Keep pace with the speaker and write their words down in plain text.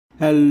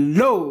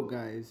Hello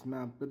guys, मैं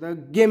आपका था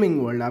गेमिंग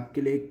वर्ल्ड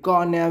आपके लिए एक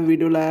और नया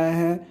वीडियो लाया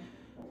है।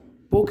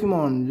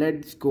 पोकेमॉन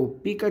लेट्स गो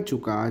पिकाचू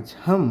का आज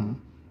हम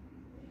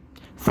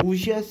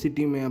फूशिया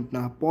सिटी में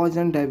अपना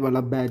पॉइजन टाइप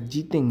वाला बैच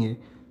जीतेंगे।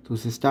 तो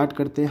उसे स्टार्ट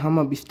करते हैं। हम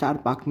अभी स्टार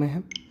पार्क में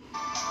हैं,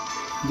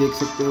 देख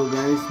सकते हो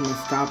गाइस। मैं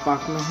स्टार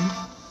पार्क में हूँ।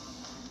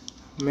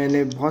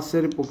 मैंने बहुत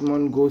सारे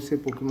पोकेमॉन गो से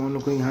पोकेमॉन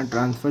को यहाँ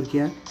ट्रांसफ़र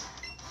किया है।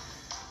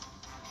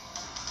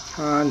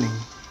 हाँ नहीं,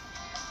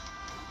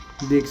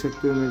 देख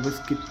सकते हो मेरे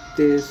पास कितने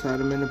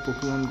सारे मैंने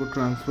पोकेमॉन को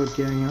ट्रांसफ़र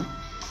किया है यहाँ।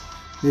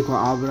 देखो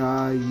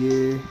आबरा,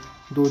 ये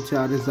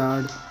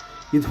 2-4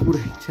 ये तो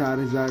पूरा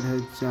 4,000 है।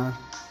 4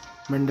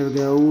 मेंडर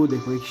गया। वो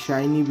देखो एक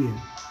शाइनी भी है।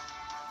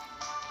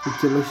 तो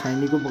चलो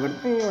शाइनी को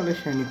पकड़ते हैं। ये वाला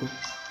शाइनी को,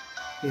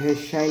 ये है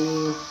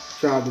शाइनी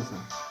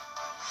 4,000।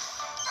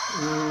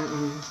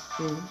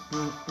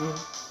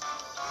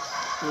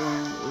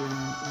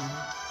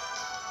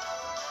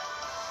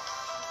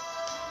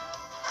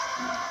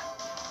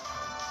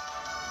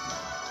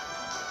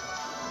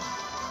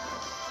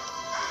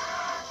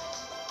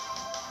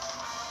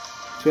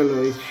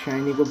 चलो इस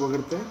शाइनी को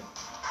पकड़ते हैं।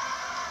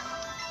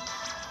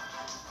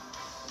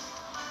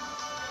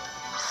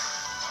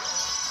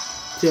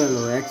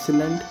 चलो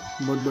एक्सीलेंट,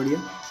 बहुत बढ़िया।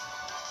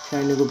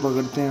 शाइनी को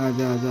पकड़ते हैं।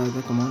 आजा आजा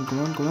आजा, कमान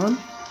कमान कमान,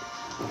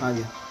 आ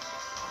गया।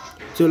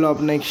 चलो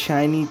अपना एक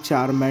शाइनी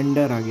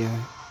चारमेंडर आ गया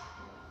है,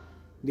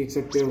 देख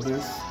सकते हो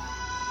बस।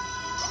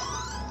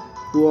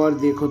 वो और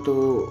देखो तो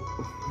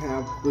मैं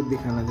आपको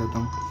दिखाना चाहता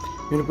हूँ,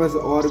 मेरे पास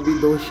और भी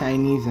 2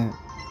 शाइनीज हैं।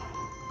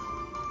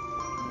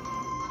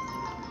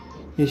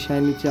 ये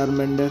शाइनी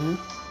चारमेंडर है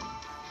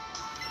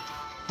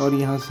और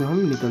यहाँ से हम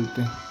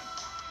निकलते हैं।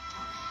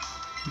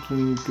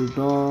 टू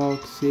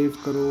डॉग सेव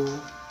करो।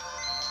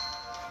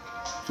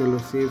 चलो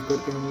सेव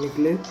करके हम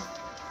निकले।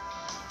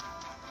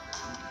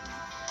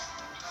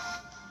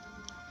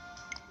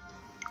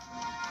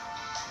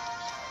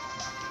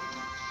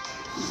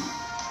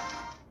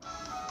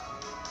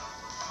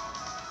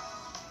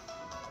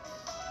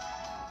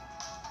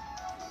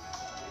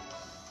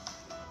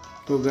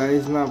 तो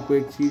गाइस मैं आपको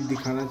एक चीज़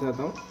दिखाना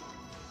चाहता हूँ।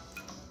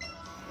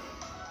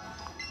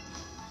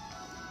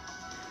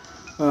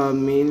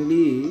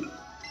 मेनली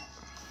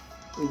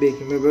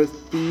देखिए मेरे पास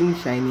 3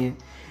 शाइनी है।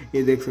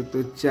 ये देख सकते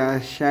हो 4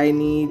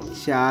 शाइनी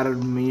 4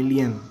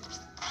 मिलियन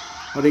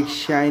और एक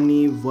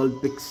शाइनी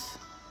वॉलपिक्स।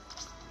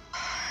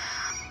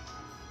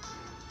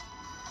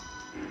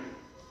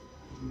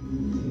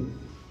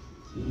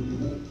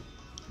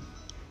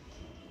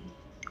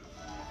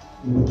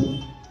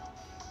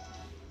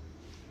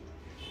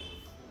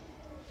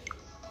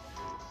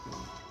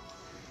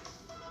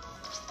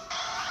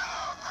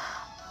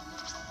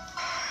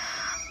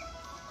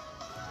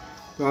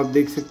 तो आप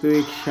देख सकते हो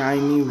एक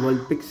शाइनी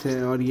वॉलपिक्स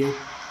है और ये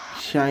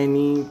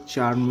शाइनी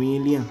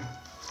चारमेलियन।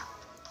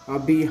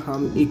 अभी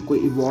हम एक को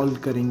इवॉल्व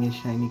करेंगे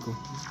शाइनी को,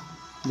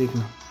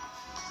 देखना।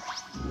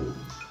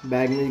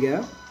 बैग में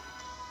गया,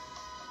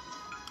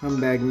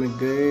 हम बैग में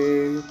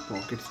गए,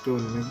 पॉकेट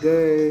स्टोन में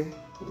गए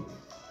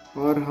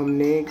और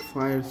हमने एक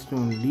फायर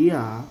स्टोन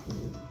लिया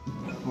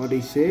और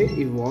इसे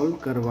इवॉल्व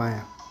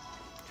करवाया।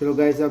 चलो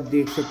गाइस आप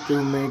देख सकते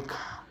हो मैं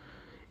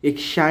एक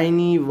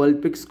शाइनी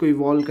वॉलपिक्स को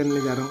इवॉल्व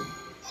करने जा रहा हूँ।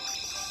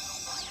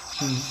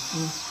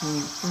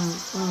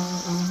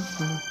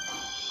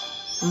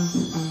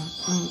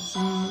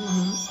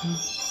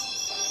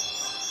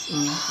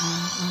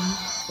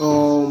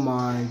 Oh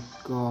my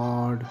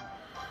god,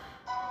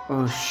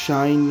 a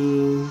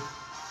shiny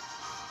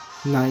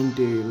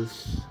Ninetales,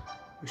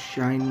 a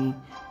shiny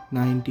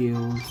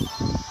Ninetales।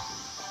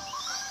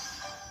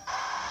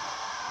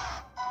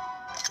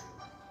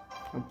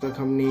 अब तक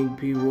हमने एक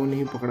भी वो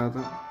नहीं पकड़ा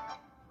था,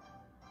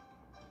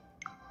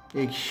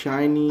 एक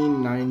शाइनी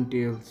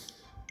Ninetales।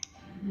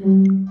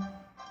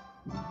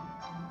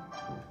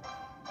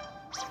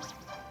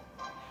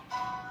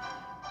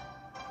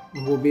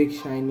 वो भी एक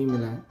शाइनी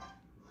मिला है।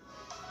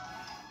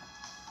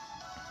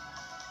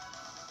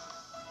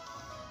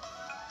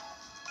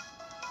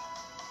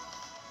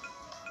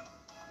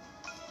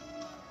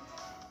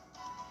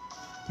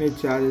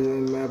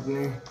 मैं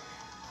अपने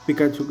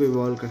पिकाचू को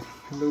इवॉल्व कर,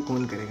 तो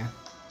कौन करेगा।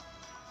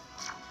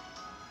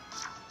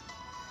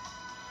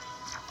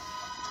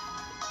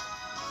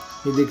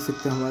 ये देख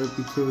सकते हैं हमारे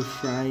पीछे वो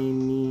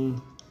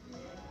शाइनी,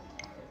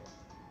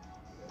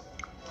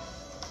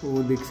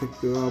 वो देख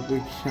सकते हो आप,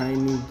 एक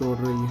शाइनी दौड़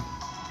रही है।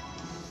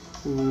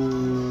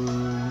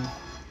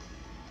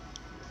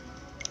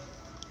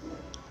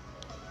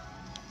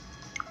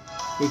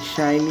 एक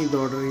शाइनी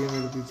दौड़ रही है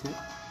मेरे पीछे,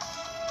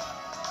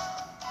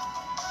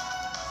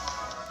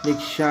 एक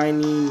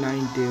शाइनी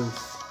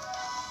नाइनटेल्स।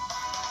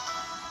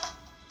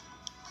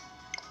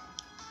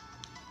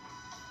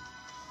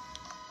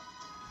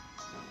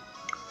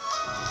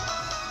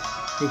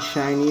 एक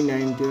शाइनी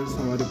नाइनटेल्स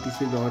हमारे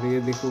पीछे दौड़ रही है,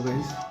 देखो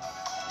गाइस।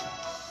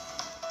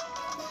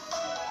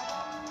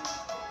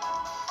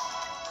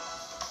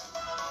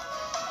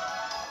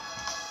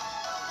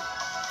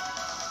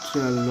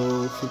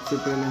 चलो सबसे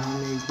पहले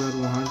हम एक बार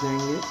वहाँ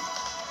जाएंगे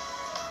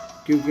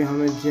क्योंकि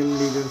हमें जिम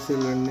लीडर से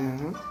लड़ने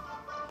हैं।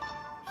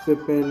 सबसे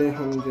पहले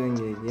हम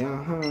जाएंगे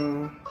यहाँ।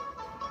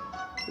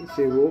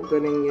 इसे वो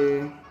करेंगे।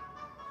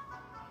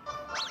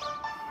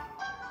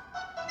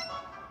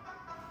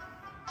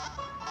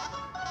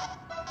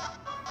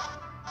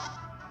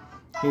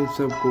 इन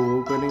सब को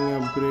वो करेंगे,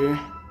 अपग्रेड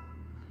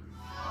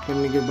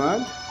करने के बाद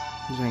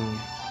जाएंगे।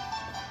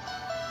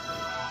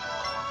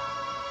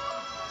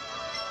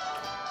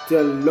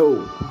 चलो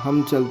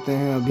हम चलते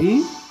हैं अभी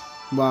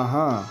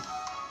वहाँ।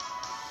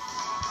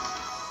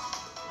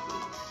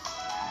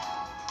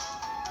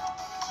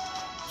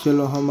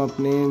 चलो हम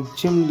अपने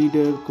जिम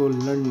लीडर को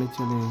लड़ने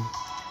चले।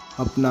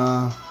 अपना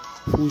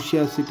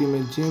फूशिया सिटी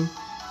में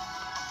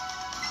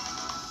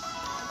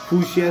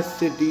fuchsia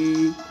city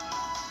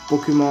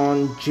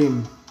Pokemon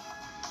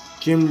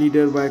gym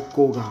leader by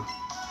Koga.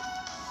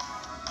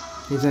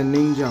 He's a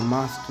ninja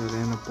master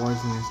and a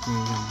poisonous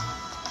ninja.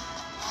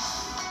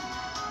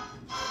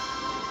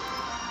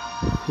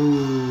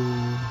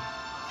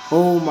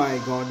 Oh my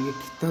god, ये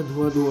कितना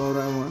धुआं हो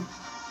रहा है वहाँ।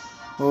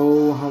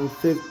 Oh, हम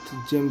 5th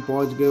जिम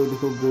पहुँच गए।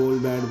 देखो गोल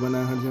बैट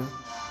बना हर जगह।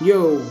 Yo,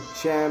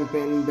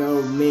 champion the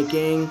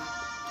making.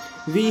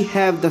 We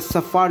have the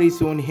safari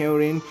zone here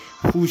in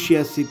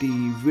Fuchsia City,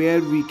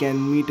 where we can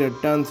meet a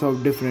tons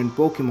of different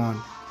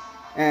Pokemon.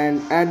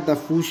 And at the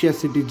Fuchsia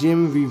City gym,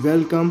 we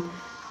welcome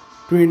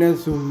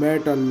trainers who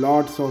met a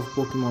lots of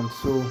Pokemon.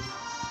 So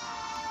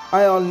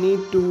I all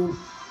need to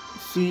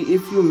see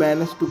if you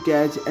manage to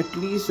catch at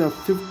least a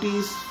 50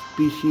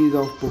 species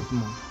of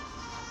Pokemon.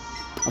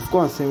 Of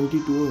course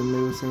 72 है,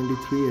 मेरे पास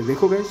 73 है।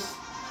 देखो guys,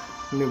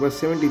 मेरे पास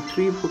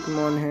 73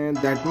 Pokemon है।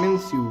 That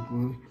means you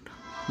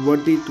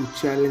worthy to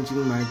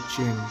challenging my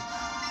gym.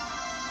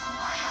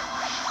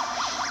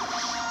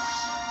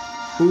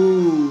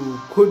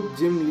 खुद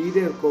gym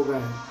leader Koga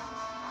है।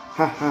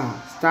 Haha,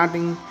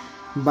 starting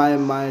by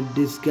my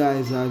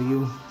disguise are you.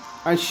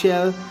 I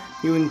shall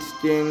you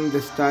instinct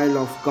the style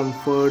of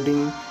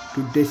comforting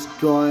to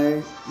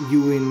destroy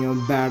you in your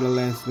battle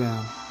as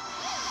well.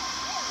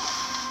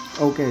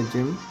 Okay,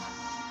 Jim.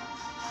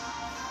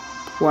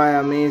 Why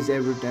amazed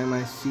every time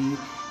I see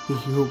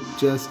you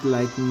just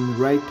like me,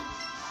 right?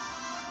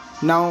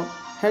 Now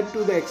head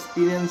to the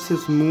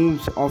experiences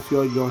moves of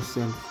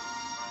yourself.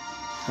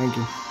 Thank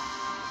you.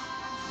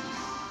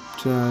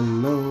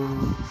 चलो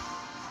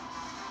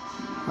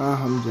हाँ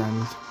हम जा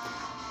नहीं सकते।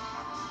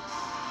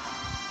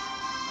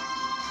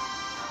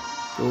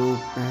 तो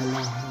पहला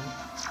है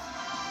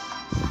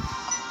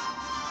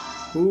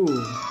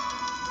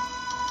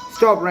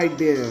Stop right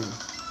there.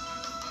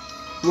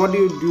 What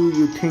do?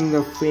 You think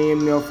the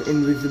fame of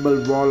invisible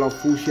wall of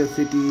Fuchsia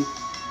City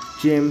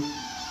gym?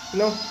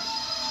 No.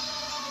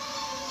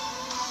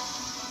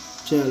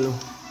 चलो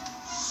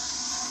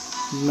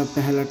अपना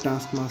पहला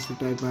टास्क मास्टर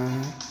टाइप आया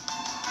है।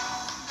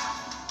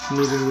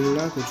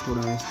 नीला को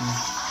छोड़ा है इसने।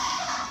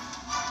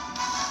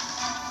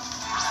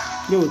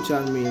 जो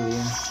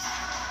चार्मेलियन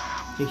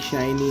एक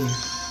शाइनी है।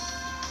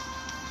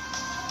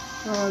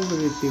 तो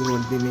इतनी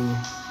वर्दी नहीं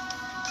है।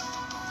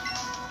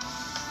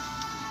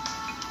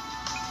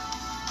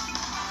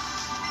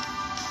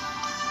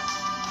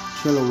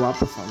 चलो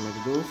वापस आओ मेरे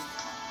दोस्त,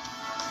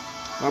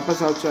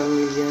 वापस आओ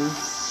चार्मेलियन।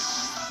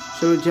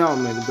 चलो जाओ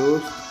मेरे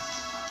दोस्त।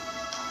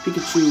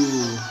 पिकाचू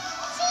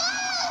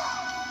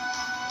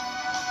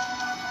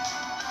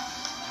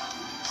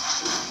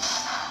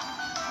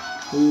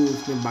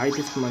उसने बाइट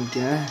इस्तेमाल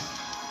किया है,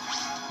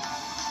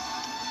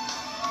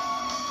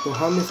 तो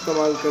हम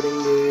इस्तेमाल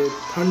करेंगे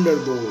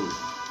थंडरबोल्ट।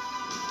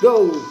 गो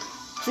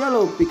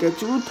चलो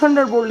पिकाचू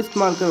थंडरबोल्ट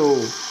इस्तेमाल करो।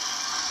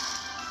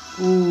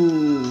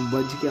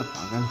 बच गया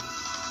पागल।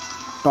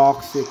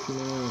 टॉक्सिक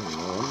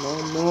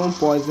नो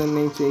पॉइजन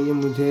नहीं चाहिए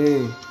मुझे।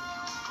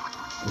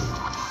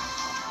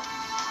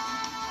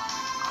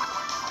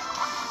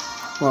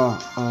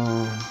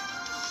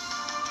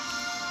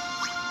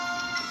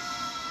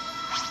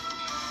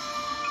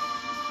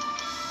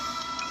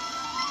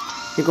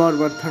 एक और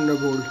बार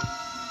थंडरबोल्ट।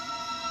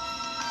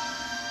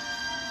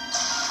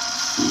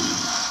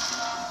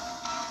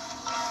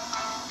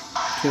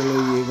 चलो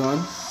ये गॉन।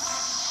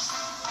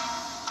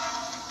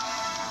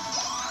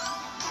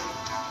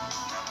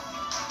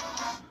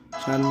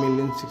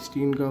 चार्मेलियन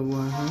 16 का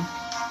हुआ है।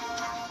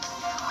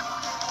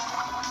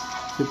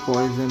 से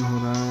पॉइजन हो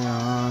रहा है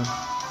यार।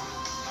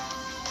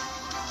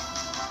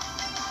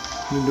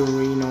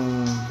 डोरिनो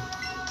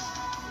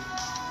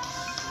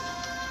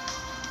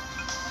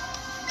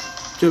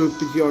चलो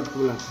पिजियॉट को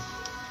बुलाते।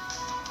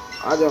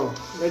 आ जाओ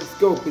लेट्स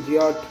गो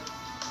पिजियॉट।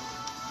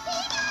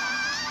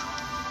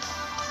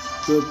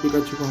 तो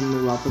पिकाचू को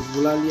हमने वापस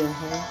बुला लिया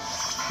है।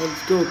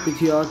 Let's go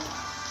पिजियॉट।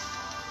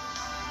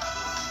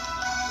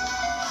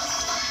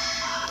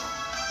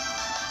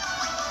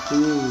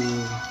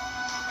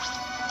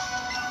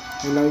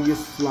 And now you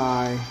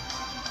fly.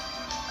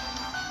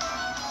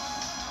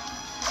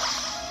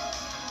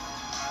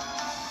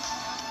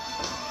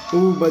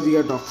 बच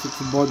गया टॉक्सिक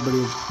से, बहुत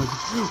बढ़िया।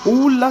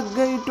 लग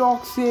गई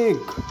टॉक्सिक।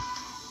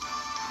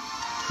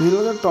 मुझे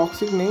लगा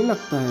टॉक्सिक नहीं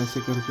लगता है ऐसे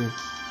करके।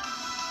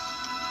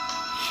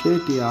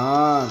 शिट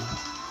यार,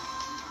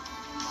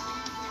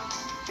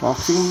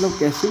 टॉक्सिक मतलब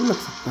कैसे भी लग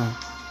सकता है।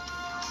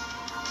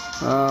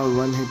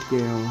 1 हिट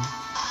के हो।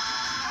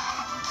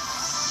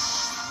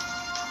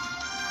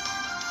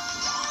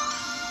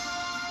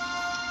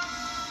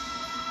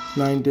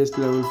 9 टेस्ट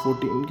लेवल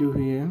 14 की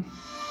हुई है,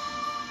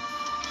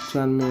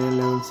 4 मेरे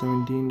लेवल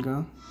 17 का,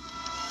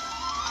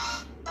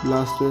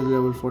 ब्लास्टर्स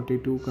लेवल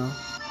 42 का।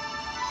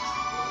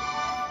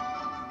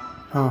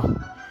 हाँ,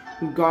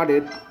 गॉट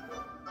इट।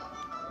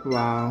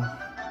 वाह,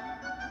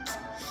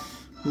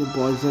 ये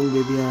पॉइजन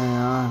दे दिया है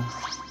यार।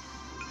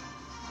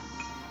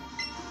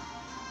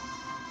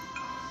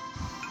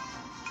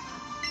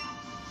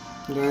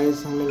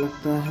 गाइस हमें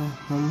लगता है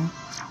हमें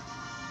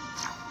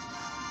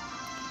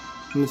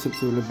सबसे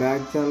पहले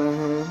बैग जाना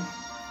है,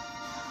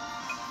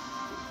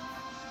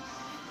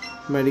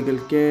 मेडिकल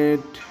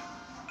किट,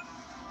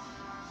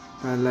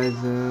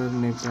 पैरालाइजर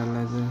नहीं,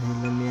 पैरालाइजर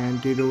हीलर नहीं,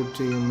 एंटीडोट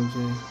चाहिए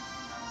मुझे,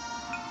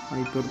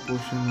 हाइपर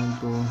पोशन है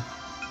तो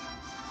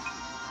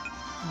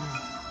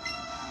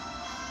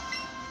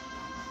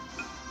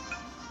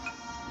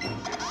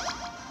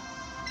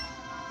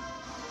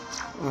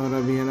और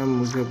अभी है ना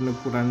मुझे अपने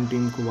पुरानी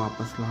टीम को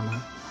वापस लाना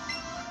है।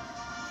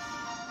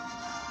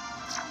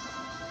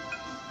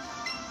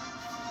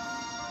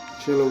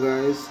 चलो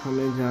गाइस,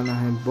 हमें जाना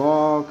है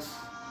बॉक्स,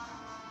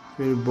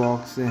 फिर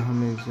बॉक्स से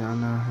हमें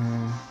जाना है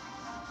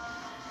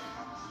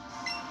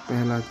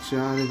पहला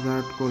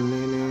 4000 को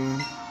लेने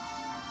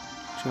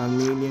 4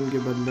 मिलियन के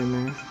बदले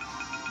में,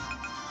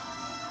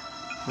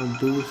 और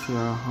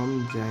दूसरा हम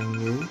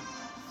जाएंगे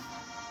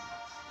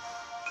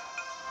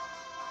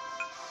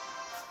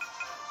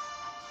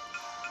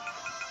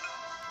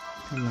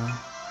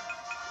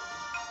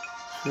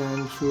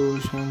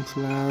shine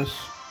flash,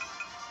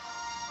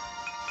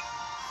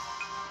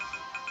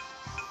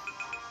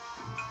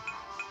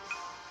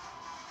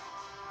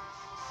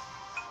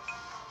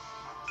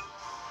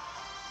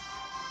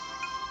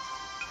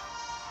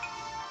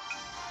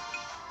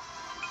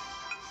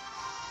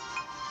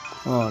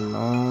 oh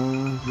no,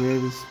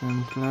 where is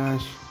Fan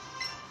Flash?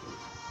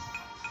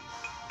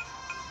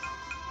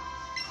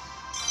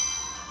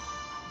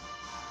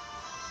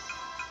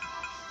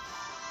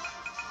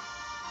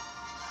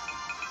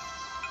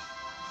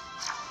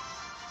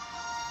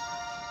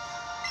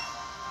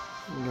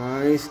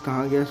 Guys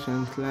कहाँ गया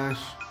Fan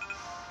Flash?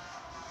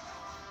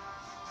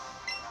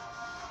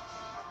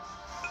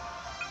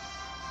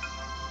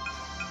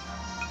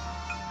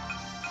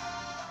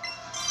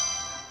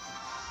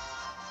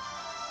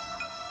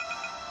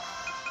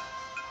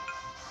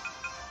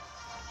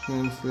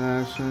 Fan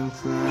Flash, Fan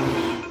Flash.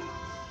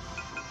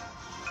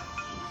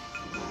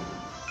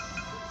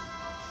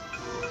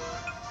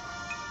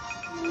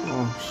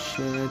 Oh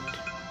shit.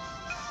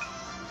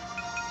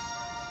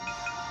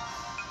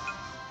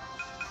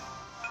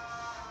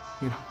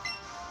 Here.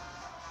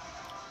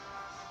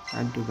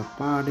 Add to the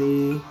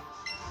party.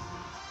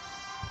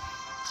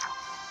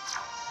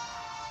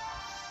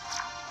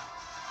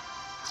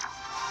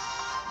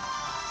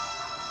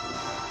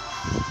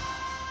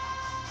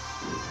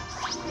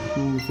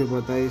 मुझे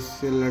पता है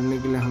इससे लड़ने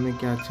के लिए हमें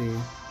क्या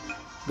चाहिए।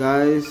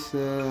 गाइस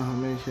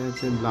हमें शायद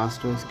से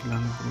ब्लास्टर्स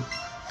खिलाना पड़ेगा।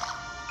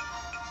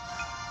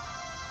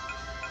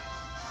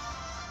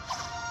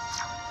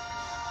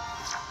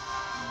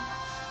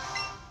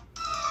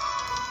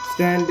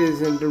 Stand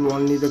isn't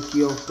only the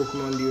key of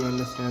Pokemon. Do you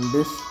understand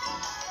this?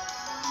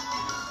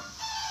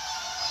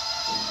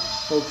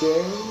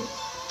 Okay.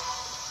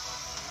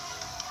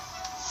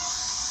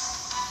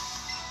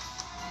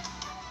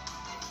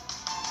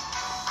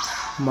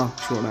 मक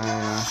छोड़ा है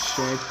यार,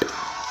 shit.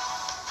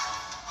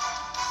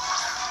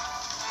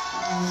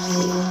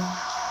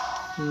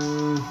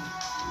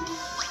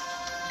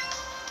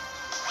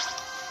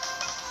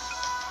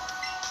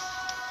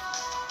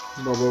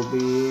 Bubble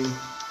Beam.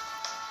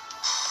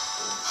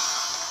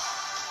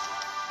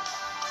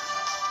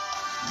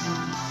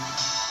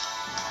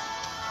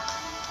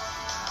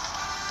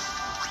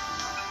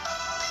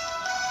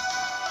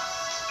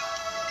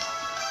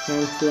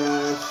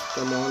 Flash,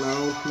 come on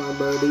out, my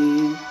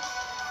buddy.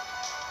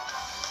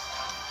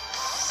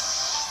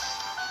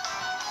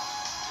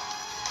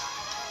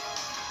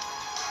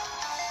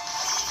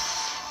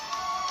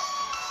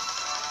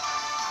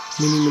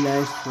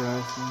 Minimize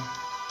Flash.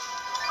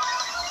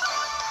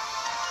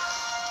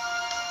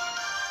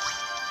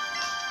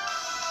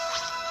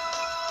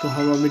 तो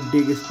हम अभी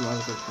डिग इस्तेमाल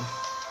करते हैं।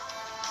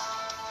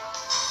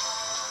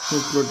 तो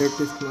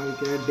प्रोटेक्ट इस्तेमाल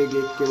किया, डिग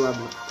एक के बाद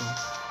लगता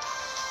है।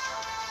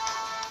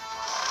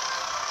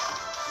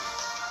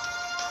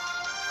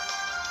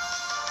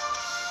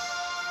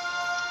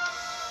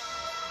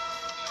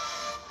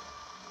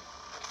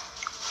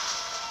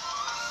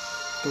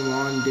 Come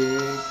on,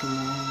 Dick. Come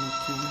on,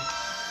 okay.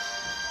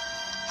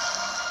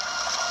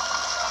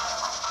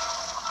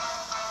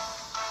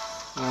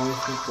 और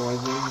इसने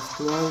पॉइजन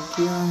इस्तेमाल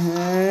किया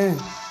है।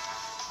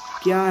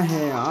 क्या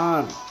है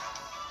यार?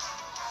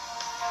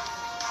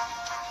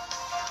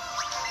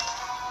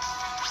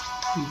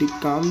 डिक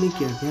काम नहीं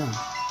किया क्या?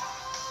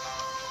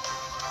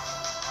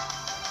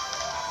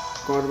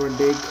 कॉर्बन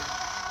डिक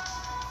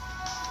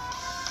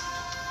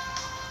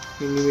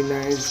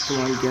इन्विनाइज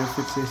इस्तेमाल किया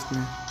फिर से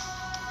इसने।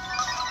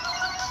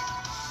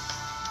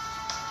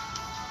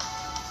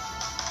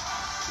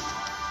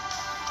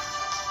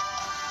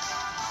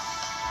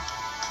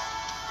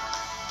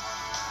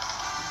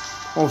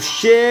 Oh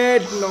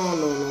shit, no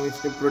no no,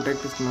 इसने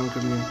प्रोटेक्ट इस्तेमाल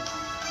कर लिया।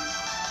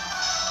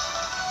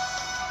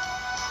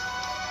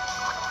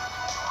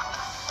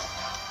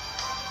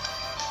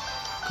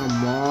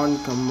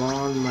 Come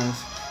on my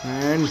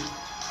friend.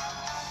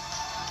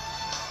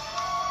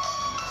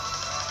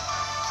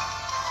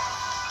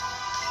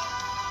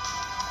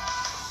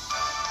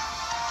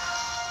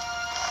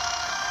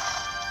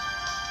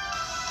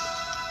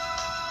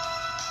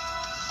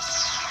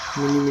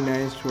 Mini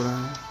मिनाइज छोड़ा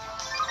है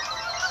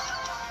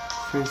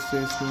फिर से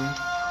इसमें।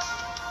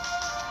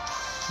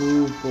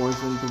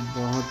 पॉइजन तो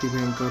बहुत ही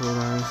भयंकर हो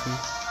रहा है इसे।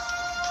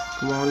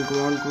 Come on,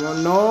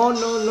 no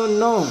no no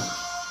no.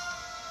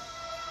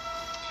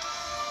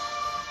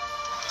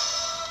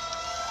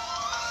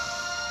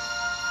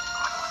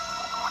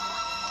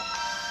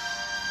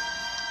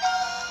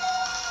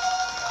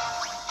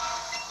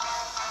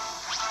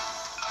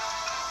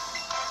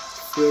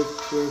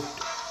 Swift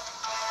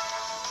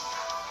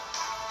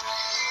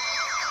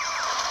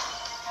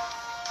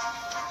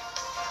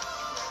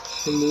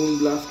moon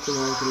blast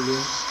इस्तेमाल कर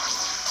लिया।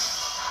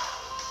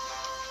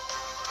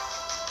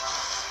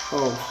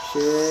 ओह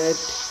शिट,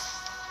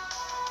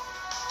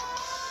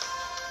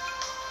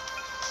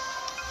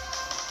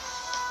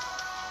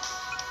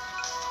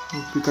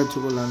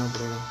 पिकाचू को लाना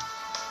पड़ेगा।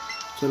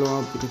 चलो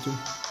आप पिकाचू।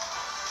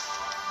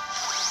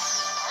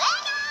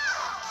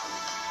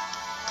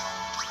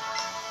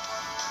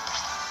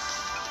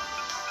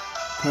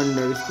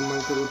 थंडर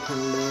इस्तेमाल करो,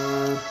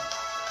 थंडर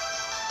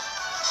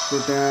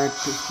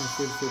प्रोटेक्ट। इसने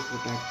फिर से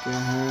प्रोटेक्ट किया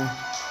है।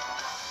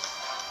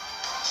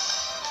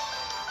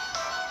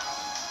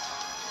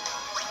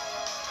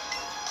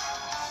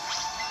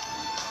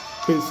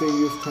 फिर से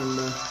use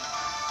thunder.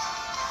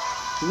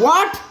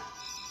 What?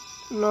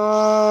 No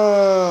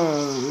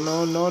no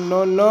no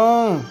no no.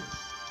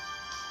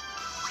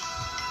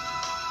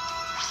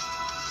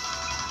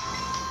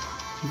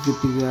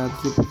 zippy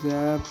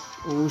zap।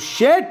 Oh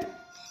shit!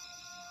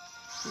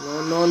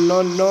 No.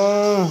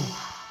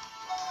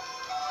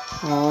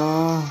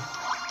 Oh.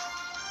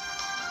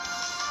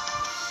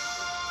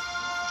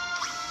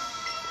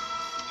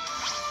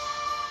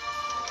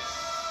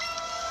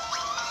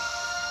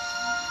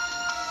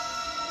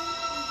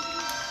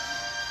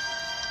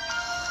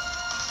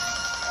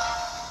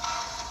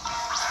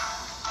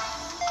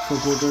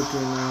 Supporter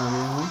trainer आ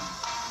गया है।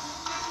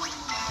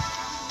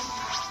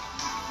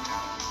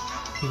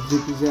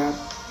 zippy zap।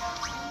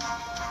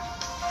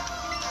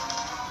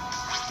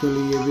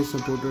 चलिए ये भी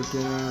सपोर्टर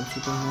ट्रेनर आ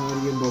चुका है और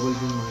ये बबल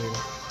भी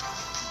मारेगा।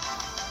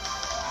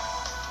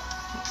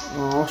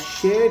 ओह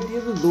शिट, ये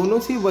तो दोनों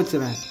से ही बच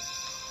रहा है।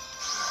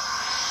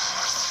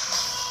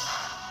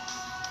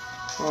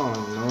 Oh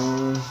no.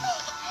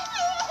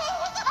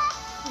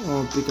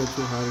 ओह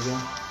पिकाचू हार गया।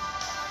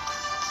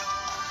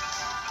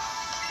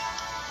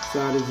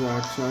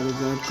 Charizard,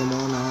 come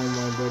on now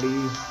my buddy।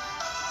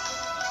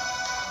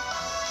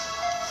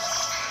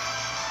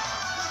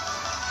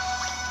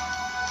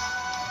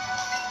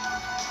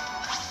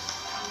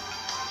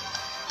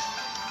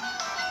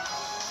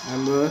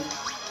 Amber,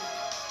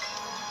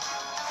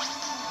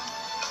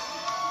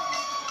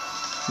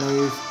 now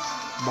use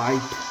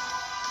bite।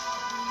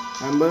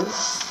 Amber,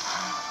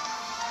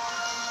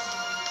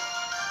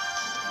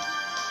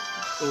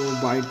 oh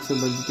bite से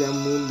बच गया।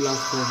 मून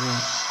ब्लास्ट कर रहा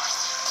है।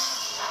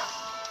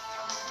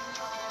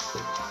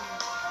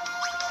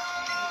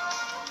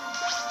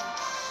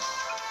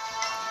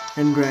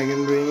 एंड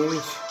ड्रैगन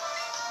रेंज,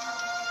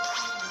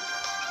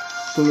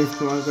 तुम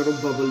इस्तेमाल करो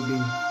बबल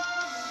बीम।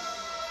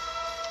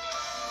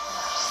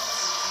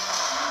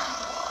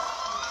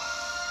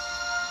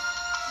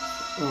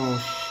 ओह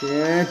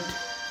शिट,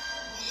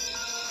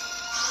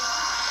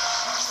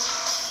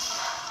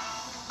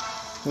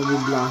 अभी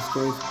ब्लास्ट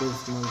का इसको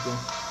इस्तेमाल किया।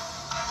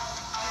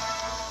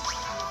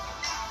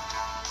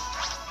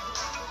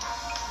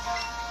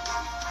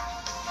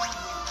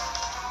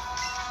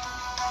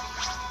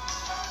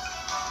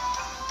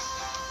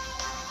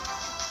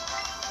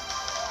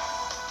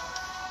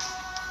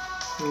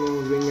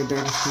 विंग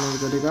अटैक इस्तेमाल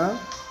करेगा,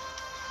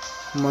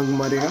 मग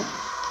मरेगा।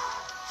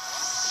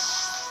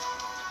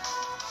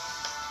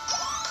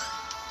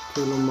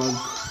 चलो मग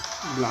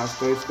ब्लास्ट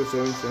का इसको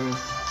 7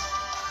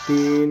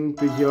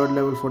 पीजीआर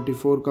लेवल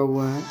 44 का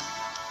हुआ है।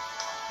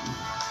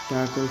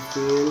 टैकल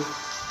फेल,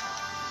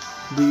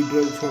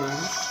 बीड्रल छोड़ा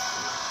है।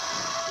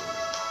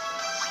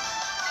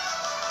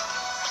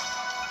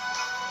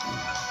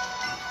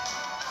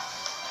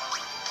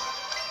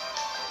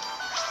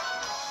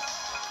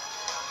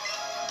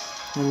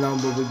 Now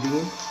bubble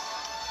beam.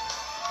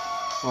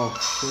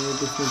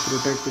 शिट, इसने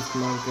प्रोटेक्ट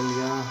इस्तेमाल कर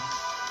लिया।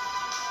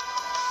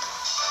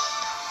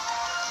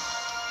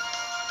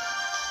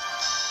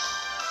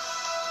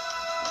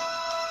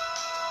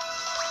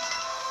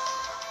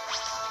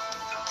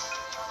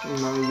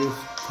 नाउ यूज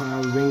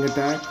विंग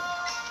अटैक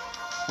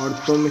और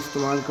तुम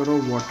इस्तेमाल करो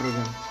वाटर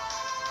गन।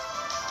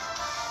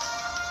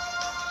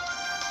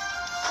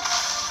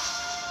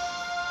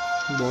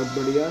 बहुत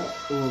बढ़िया,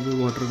 वो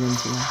अभी वाटर गन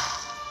चला।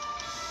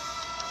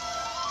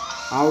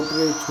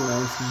 आउटरेज छोड़ा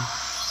है इसने।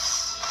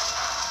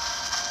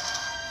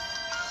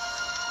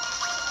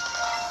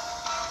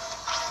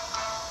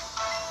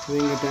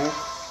 विंग अटैक,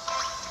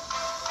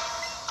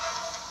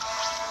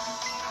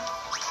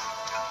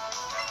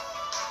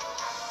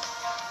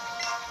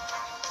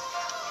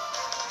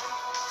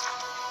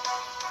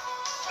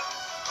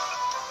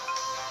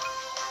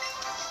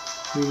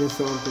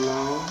 Venusaur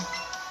Claw,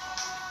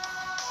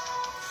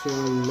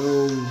 चलो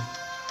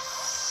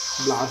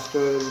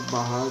ब्लास्टर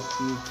बाहर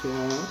पीछे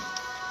है,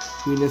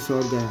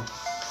 Venusaur गया,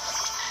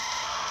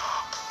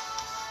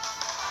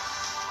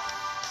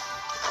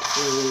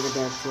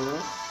 अटैक करा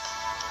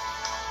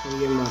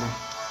ये मारा,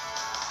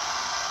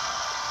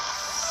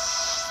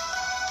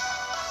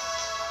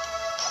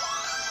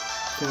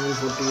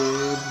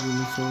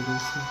 Venusaur,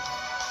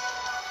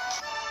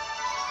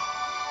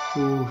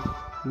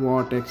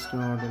 what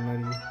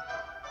extraordinary.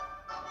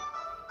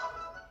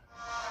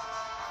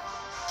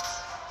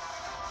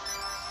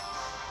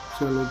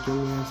 चलो तुम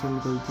यहाँ से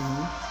निकलते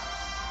हैं,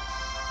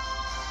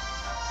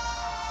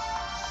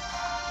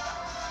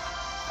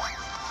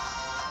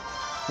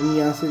 हम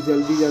यहाँ से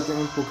जल्दी जाते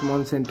हैं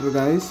पोकेमॉन सेंटर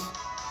गाइस।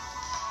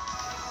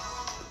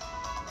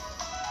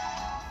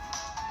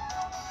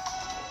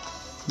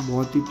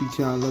 बहुत ही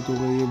पीछे हालत हो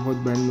गई है, बहुत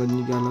बैंड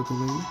बजने की हालत हो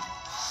गई है।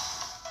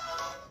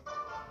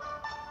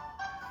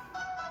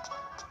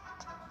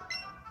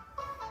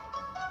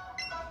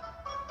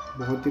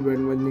 बहुत ही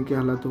बैंड बजने की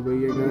हालत हो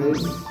गई है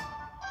गाइस।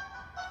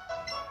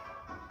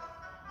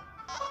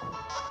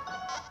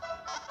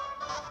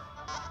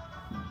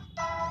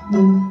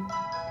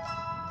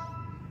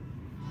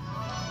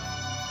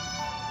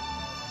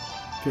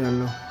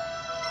 चलो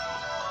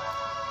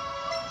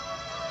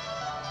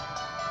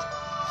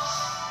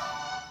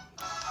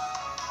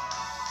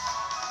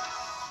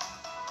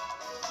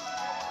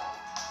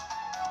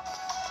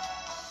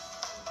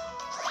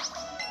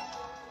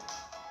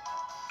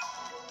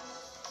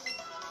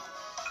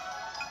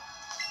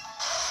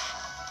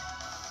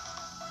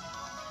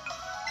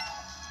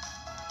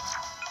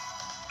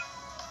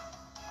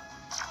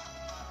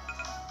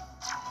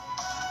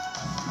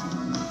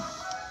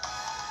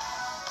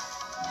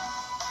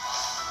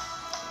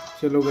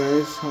चलो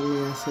गैस हम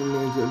यहाँ से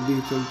जल्दी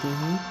चलते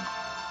हैं,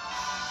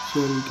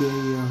 चल के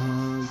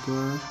यहाँ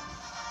पर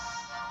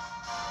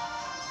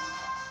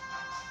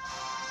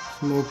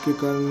स्मोक के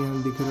कारण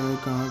यहाँ दिख रहा है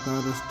कहाँ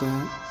कहाँ रास्ता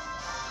है।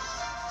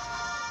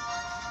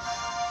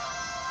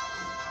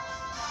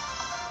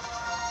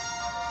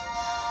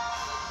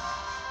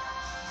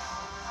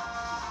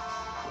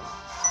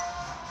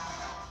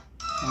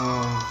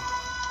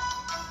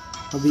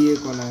 अभी ये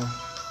कौन है?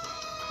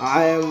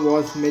 I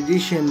was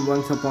magician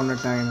once upon a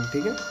time,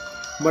 ठीक है?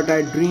 But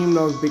I dreamed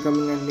of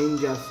becoming a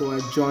ninja, so I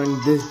joined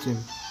this gym.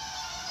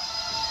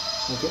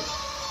 Okay.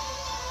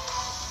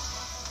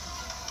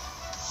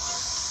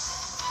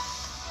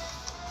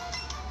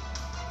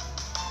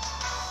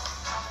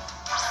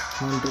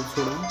 Hunter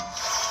Soda,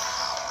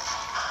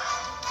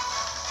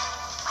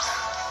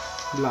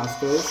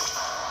 Blasters,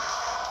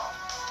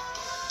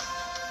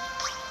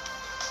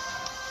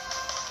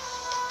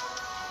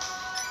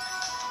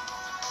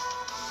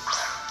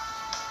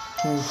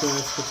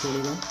 इसको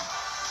छोड़ेगा,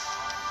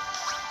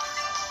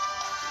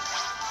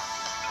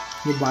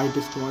 ये बाइट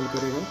इस्तेमाल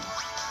करेगा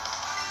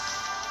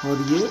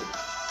और ये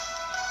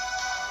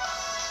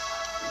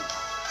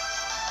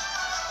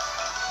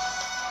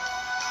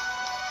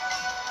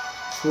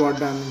स्वॉर्ड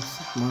डैमेज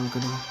इस्तेमाल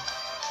करेगा,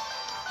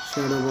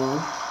 shadow ball,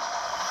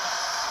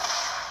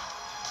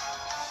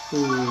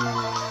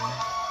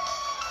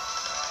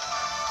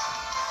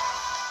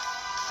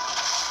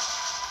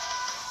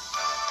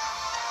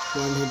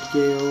 one hit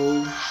KO,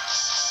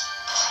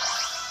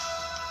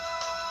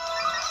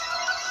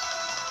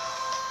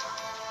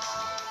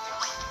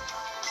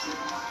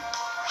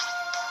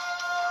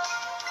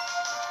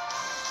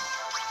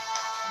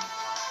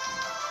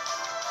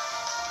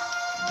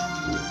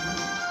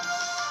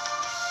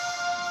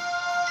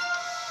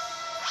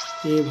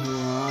 हे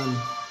भगवान,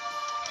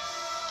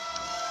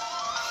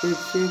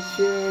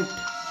 शिट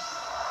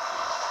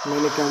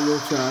मैंने क्या मुंह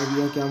चढ़ा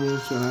दिया, क्या मुंह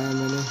चढ़ाया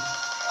मैंने।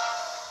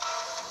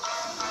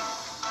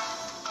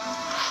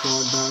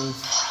 डांस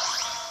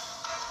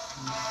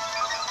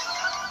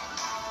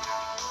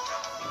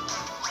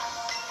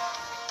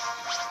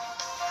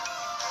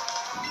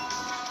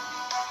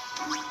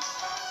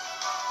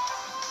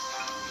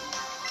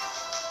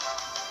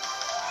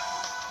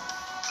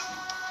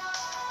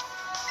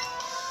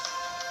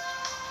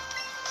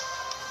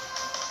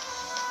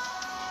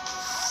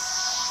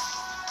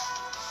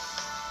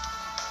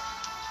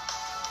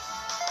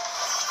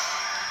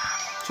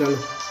चलो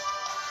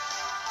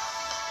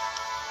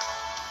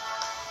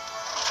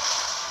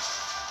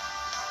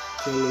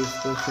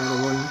इसको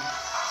सर्वन,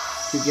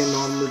 ठीक है,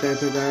 नॉर्मल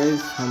टाइप है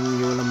गाइस। हम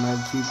ये वाला मैच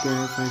जीत गए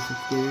हैं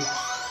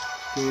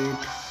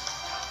 568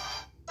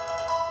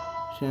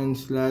 shine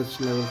slash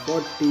level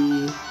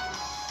 40।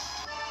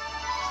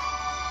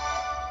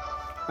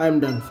 I am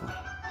done for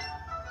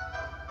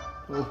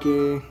okay.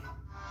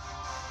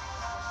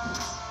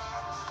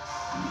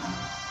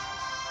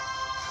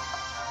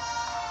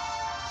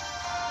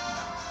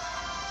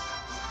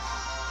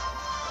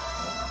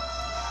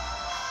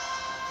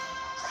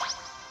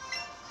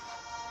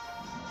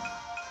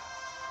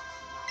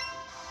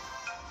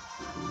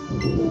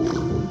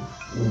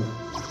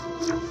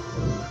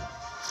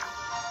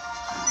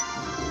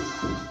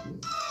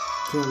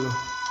 चलो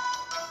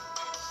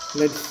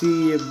लेट्स सी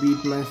ये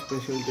बीट माय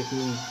स्पेशल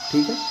टेक्निक,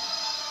 ठीक है।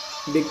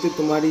 देखते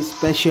तुम्हारी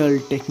स्पेशल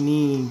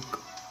टेक्निक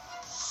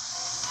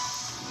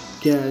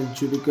क्या है।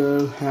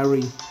 जुडिकर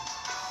हैरी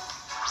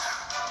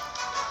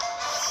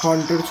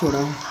हॉन्टेड छोड़ा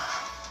है।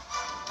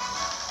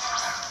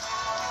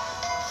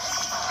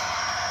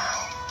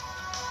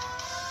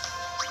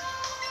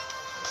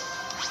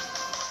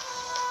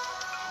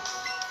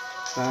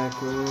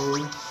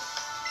 टैकल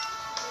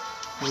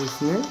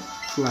इसमें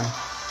फ्लाई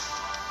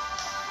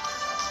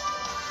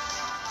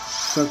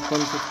सब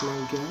कौन सा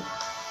फ्लाई क्या है,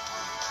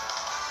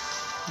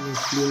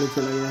 इसलिए में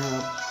चला गया है।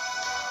 आप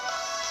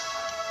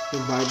तो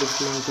बाइट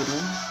इस्तेमाल कर रहे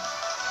हैं,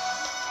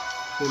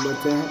 ये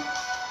बच्चे हैं।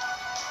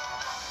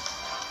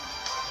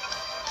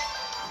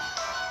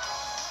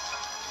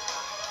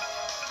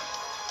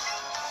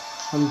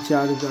 हम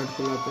 4 को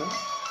लाते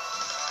हैं।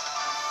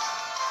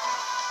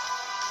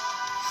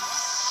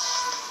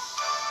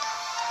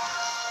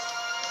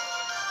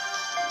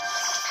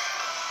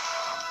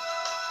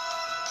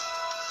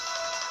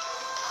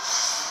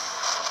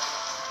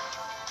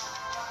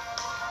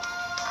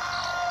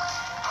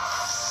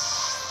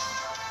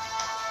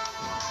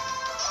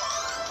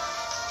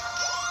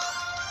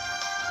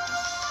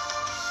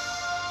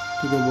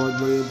 ठीक है, बहुत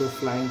बढ़िया। दो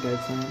फ्लाइंग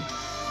टाइप्स हैं।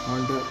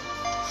 हॉन्टर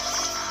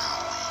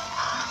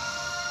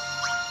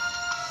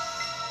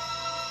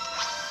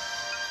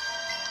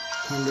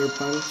थंडर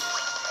पंच,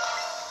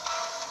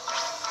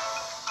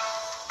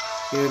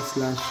 एयर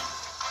स्लैश,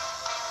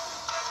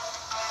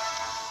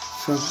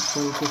 सब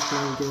पंच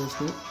इस्तेमाल किया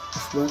इसमें।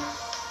 इस बार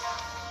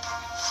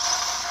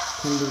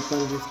थंडर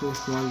पंच इसमें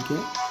इस्तेमाल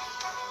किया,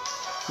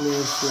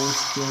 एयर स्लैश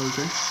इस्तेमाल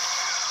किया।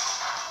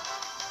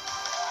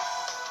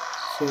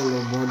 चलो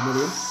बहुत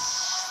बढ़िया।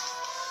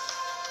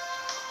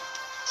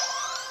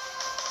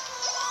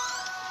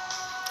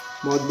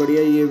 बहुत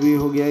बढ़िया, ये भी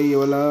हो गया। ये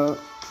वाला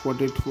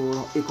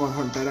 44 एक और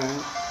हंटर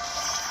है।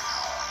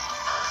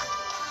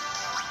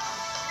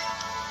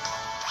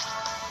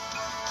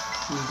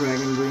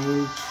 ड्रैगन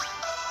रेंज,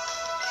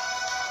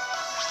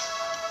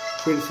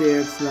 फिर से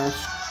एयर स्लैश,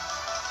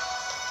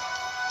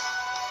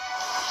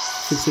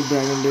 फिर से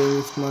ड्रैगन रेंज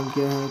इस्तेमाल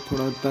किया है।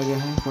 थोड़ा उतना गया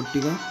है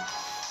 40 का।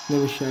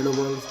 मैंने शैडो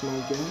बॉल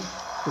इस्तेमाल किया है,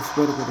 उस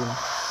पर करेगा।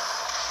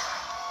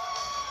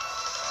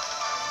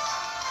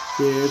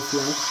 एयर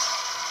स्लैश,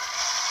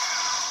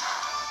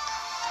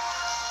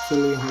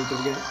 चलो यहाँ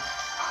कर गया।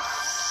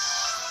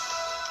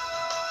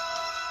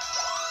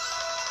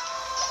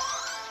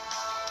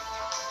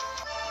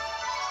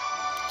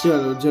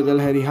 चलो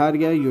जगल हैरी हार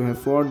गया। यू हैव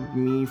फॉट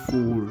मी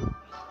फूल।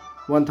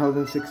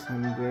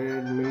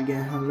 1600 मिल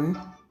गया हमें।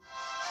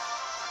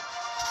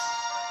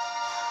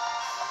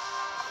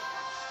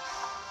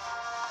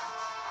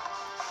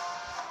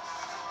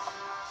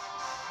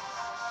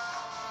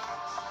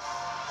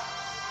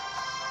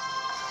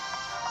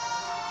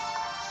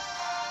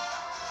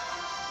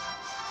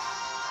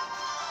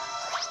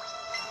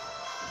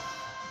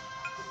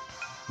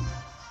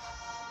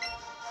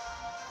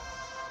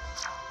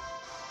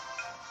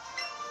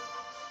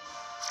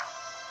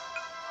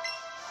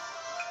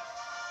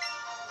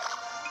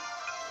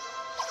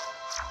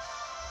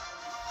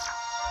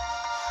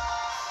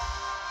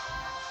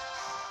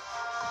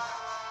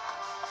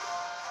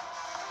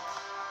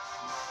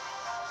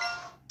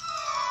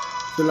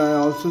 So I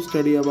also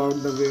study about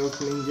the way of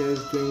ninja is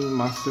doing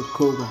Master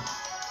Koga.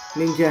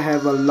 Ninja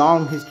have a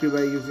long history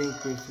by using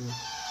precision.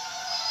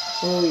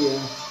 Oh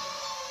yeah.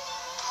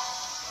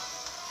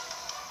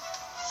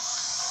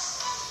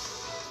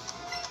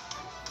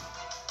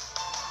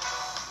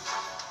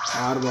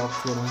 R box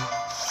हो रहा है।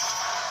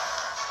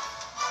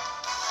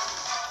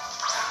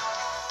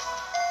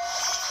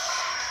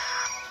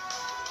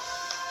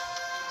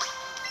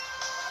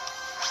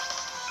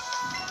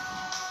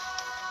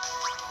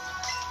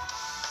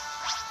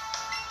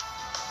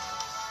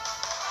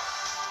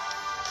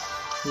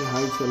 ये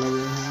हाई चला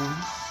गया है,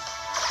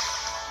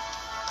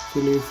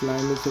 चलिए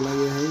फ्लाई में चला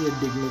गया है, ये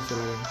डिग में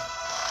चला गया।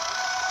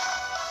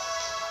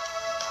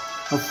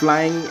 A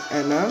flying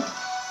and a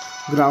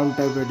ground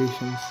type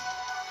additions.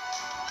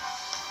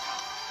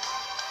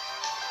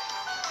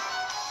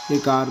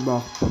 एक आर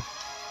बॉक्स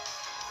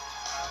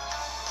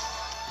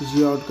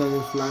किसी आउट का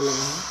फ्लाई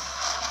लगा है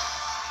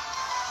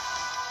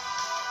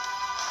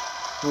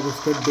और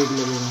उसका डिग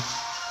लगेगा।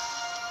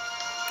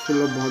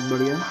 चलो बहुत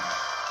बढ़िया।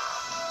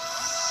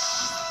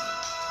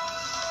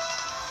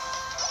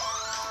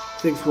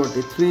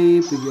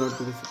 643 पीजी आउट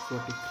पर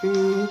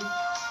 643।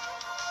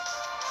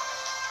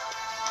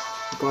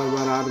 एक और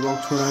बार आर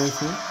बॉक्स छोड़ा है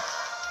इसमें,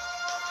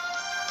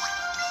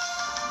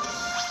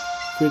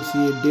 फिर से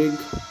ये डिग,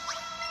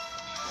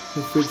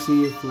 फिर से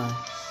ये फ्लाई।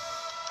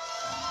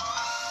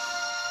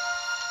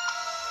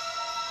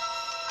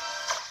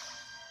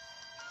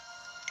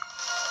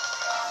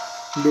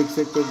 देख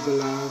सकते हो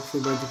ग्लास से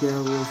बच गया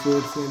वो,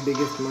 फिर से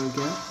डिग इस्तेमाल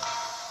किया।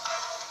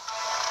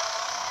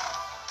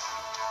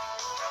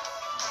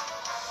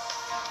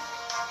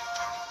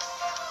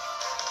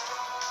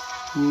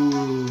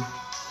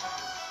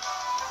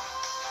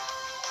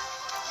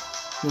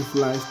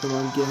 फ्लाई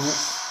इस्तेमाल किया है।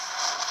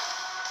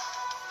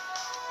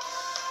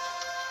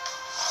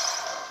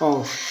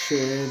 ओह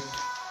शिट,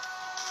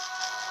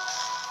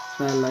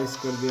 पैरालाइज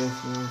कर दिया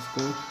इसने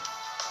उसको।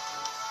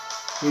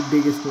 ये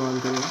डिग इस्तेमाल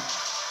करें,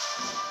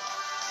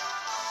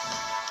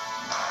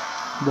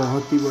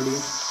 बहुत ही बढ़िया।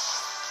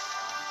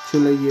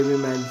 चलो ये भी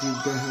मैच जीत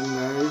गए हम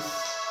गाइस।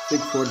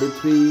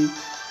 643।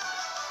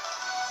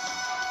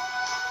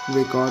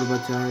 एक और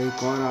बचा है,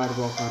 एक और आर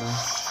वॉक आ रहा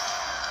है।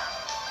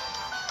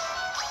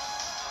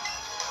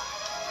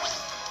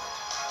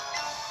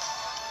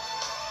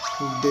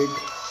 डिग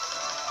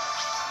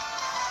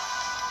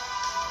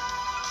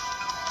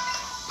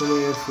तो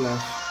एयर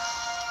फ्लैश,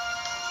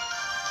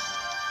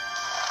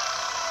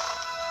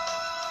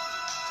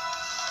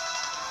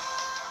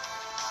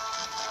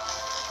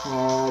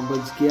 और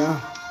बच गया।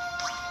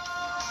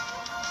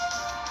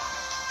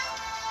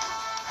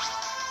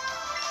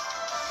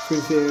 फिर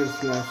से एयर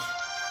फ्लैश,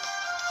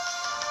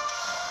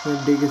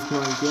 डिग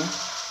इस्तेमाल किया।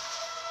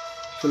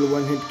 चलो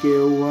वन हिट किया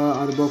हुआ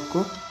आरबॉक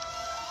को,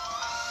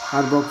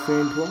 आरबॉक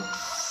फेंट हुआ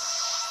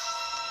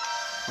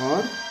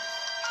और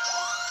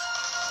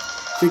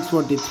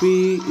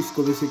 643,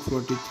 इसको भी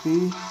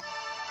 643।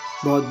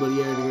 बहुत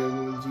बढ़िया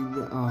जीत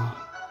गया।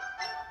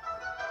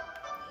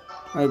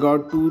 आई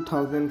गॉट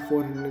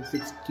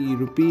 2460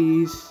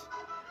 रुपीज़,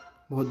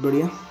 बहुत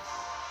बढ़िया।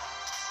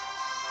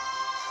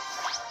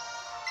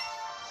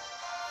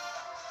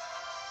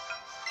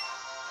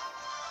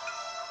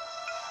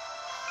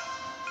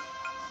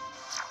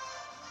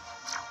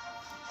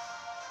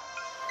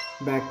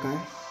 बैक का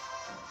है,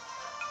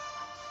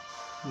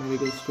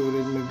 मेडिकल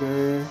स्टोरेज में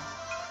गए,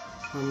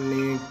 हमने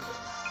एक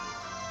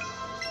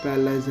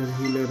पैरालाइजर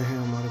हीलर है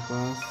हमारे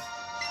पास,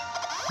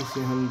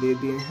 इसे हम दे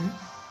दिए हैं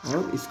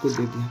और इसको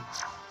दे दिए।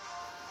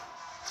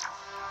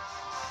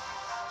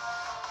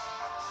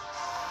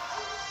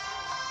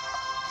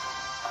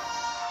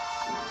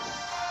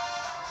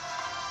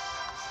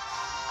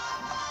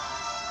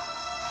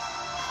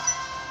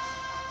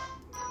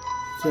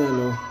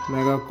 चलो,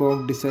 Mega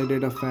Cock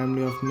decided a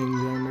family of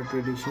ninja in a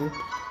tradition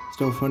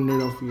of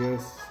 100 of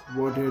years.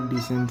 What a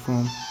decent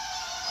form.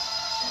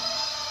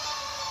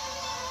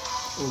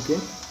 Okay.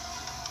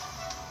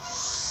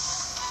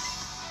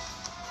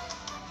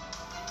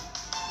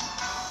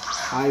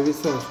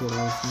 Ivysaur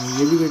छोड़ा उसने,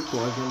 ये भी एक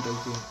पॉइजन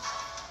टाइप है।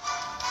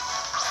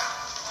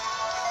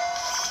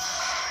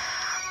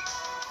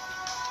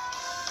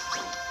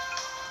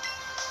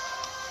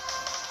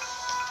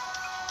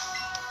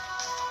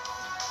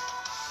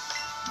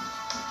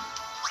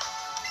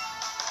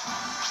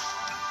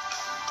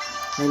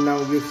 And now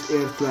gives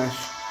air flash.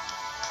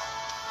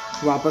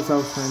 वापस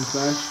आओ फैन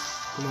फ्लैश,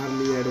 तुम्हारे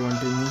लिए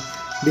एडवांटेज है,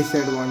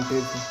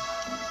 डिसएडवांटेज है।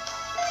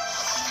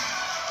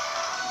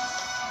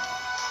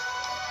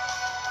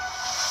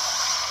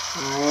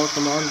 ओह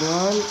कम ऑन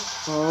बॉल,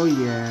 ओह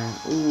ये,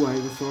 ओह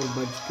आइवरसॉर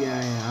बच गया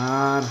है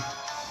यार,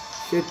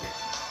 शिट।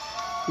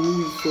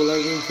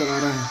 16 गेम चला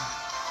रहा है।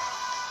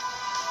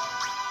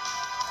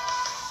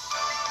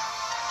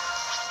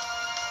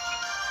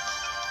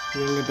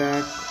 विंग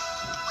अटैक,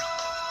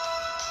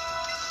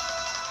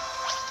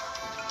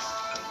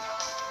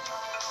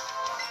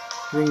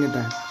 विंग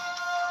अटैक,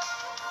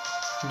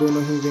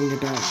 दोनों ही विंग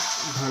अटैक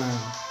भाड़ा है।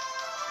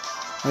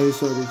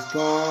 आइवरसॉर इज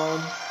गॉन।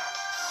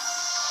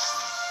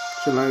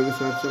 चला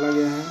आइवरसॉर चला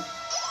गया है।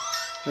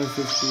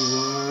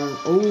 51,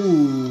 ओह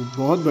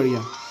बहुत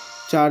बढ़िया,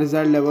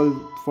 चार्जर लेवल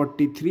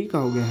 43 का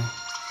हो गया है।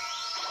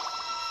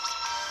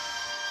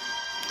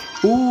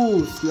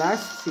 ओह स्लैश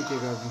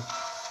सीखेगा अभी।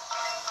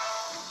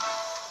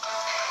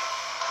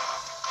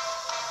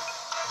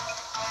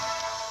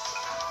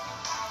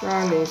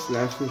 नहीं,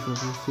 स्लैश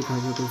सिखा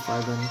के कोई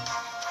फायदा नहीं।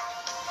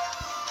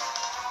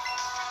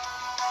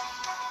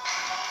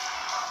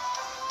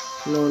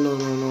 No no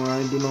no no,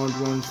 I do not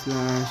want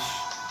slash,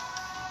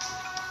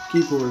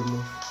 keep hold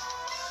में।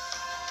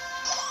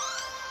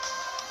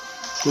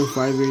 तो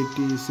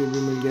 580 से भी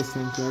मिल गया,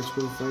 स्लैश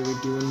को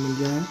 581 मिल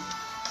गया है।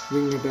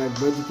 विंग अटैक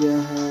बच गया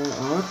है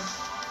और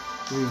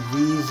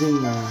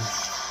वीजिंग आया,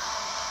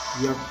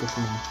 यक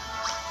पकड़ा।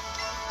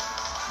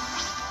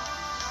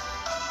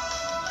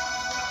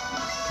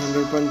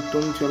 100 पंच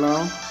तुम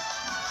चलाओ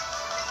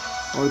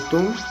और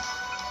तुम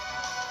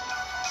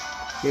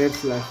एयर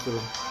फ्लैश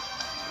चलाओ।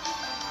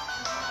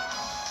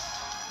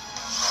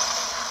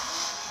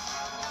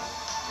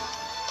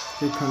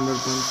 एक 100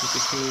 पंच से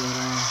कुछ नहीं हो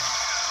रहा है।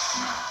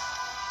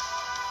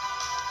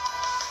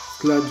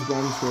 क्लच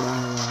बॉम्ब छोड़ा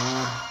है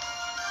यार,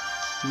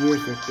 ये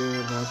इफेक्टिव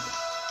है बहुत।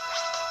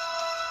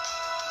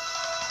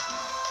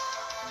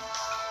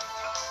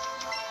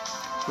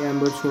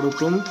 एम्बर छोड़ो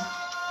तुम,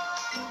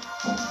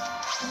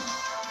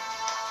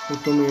 और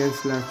तुम एयर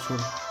स्लैश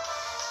छोड़ो।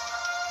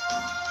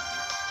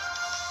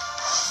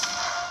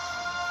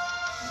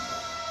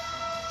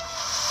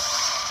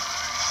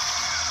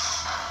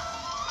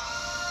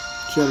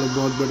 चलो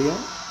बहुत बढ़िया,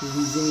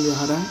 वीजिंग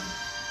आ रहा है।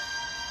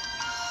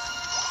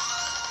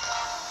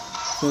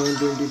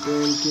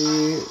 720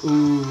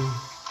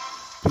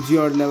 जी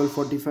और लेवल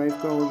 45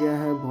 का हो गया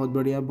है, बहुत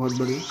बढ़िया बहुत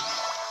बढ़िया।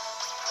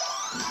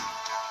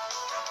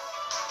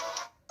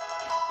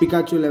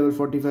 पिकाचू लेवल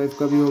 45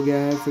 का भी हो गया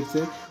है फिर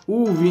से।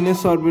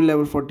 वीनेसॉर भी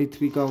लेवल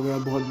 43 का हो गया,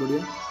 बहुत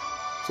बढ़िया।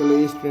 चलो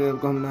इस ट्रेनर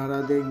को हमने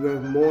हरा दिया। You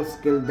have more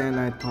skill then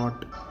I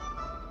thought.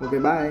 Okay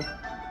bye,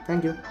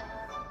 thank you.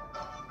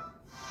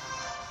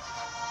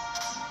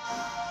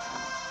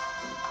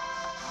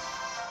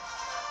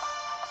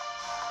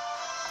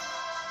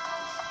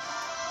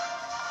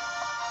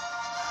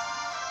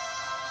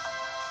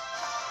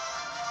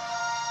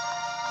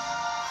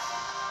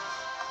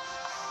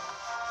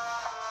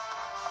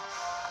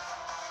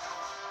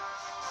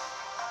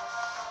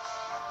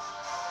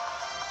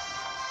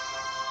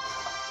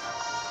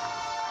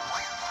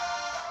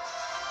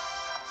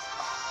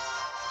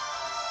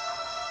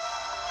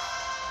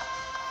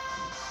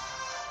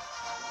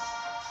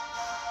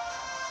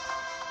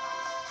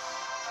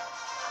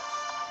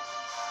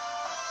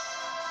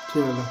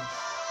 चलो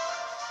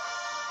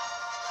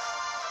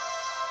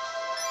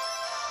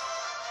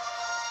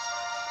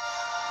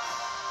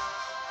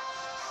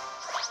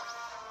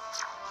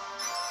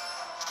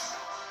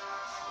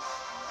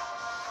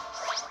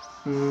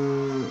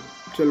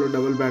चलो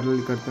डबल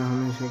बैटल करते हैं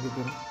हमेशा की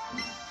तरह।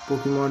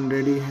 पोकेमॉन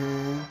रेडी है,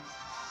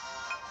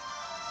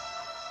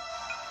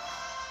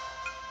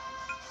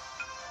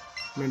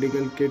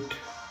 मेडिकल किट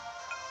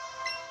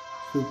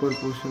सुपर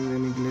पोशन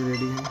देने के लिए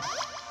रेडी है।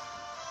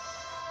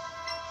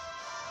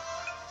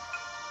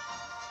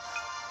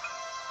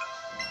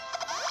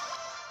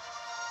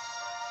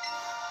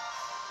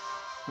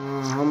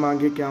 हम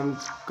आगे क्या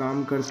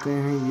काम करते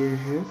हैं ये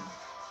है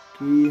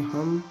कि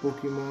हम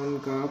पोकेमॉन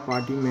का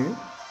पार्टी में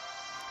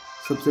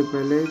सबसे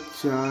पहले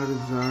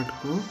चारजार्ड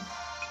को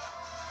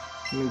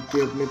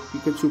मिलके अपने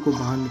पिकाचू को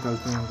बाहर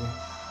निकालते हैं। आगे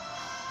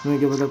हमें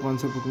क्या पता कौन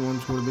सा पोकेमॉन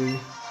छोड़ देंगे।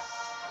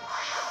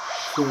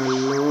 चलो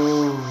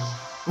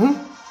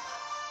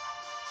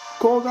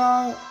कोगा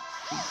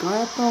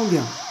गायब कहाँ हो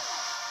गया?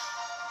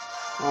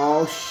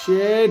 Oh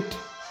shit,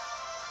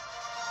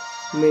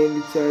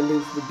 mainly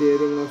challenge the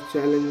daring of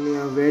challenge me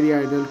are very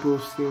idle to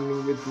streaming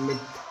with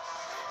myth.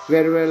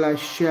 Very well, I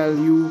shall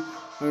you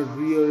a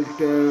real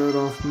terror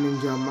of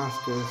ninja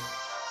masters.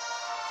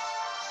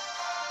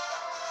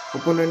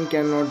 Opponent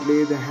cannot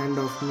lay the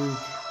hand of me,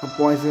 a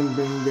poison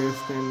bring their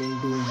standing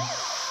doom.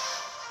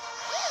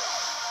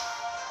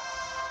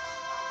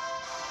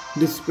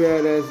 Despair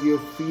as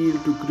you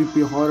feel to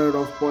creepy horror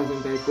of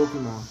poison type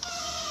Pokemon.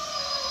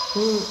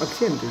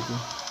 अच्छी entry थी।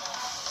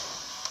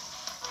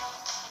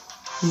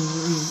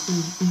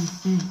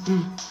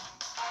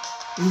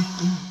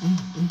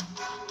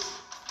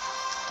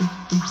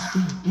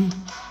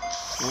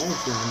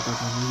 जानता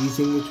था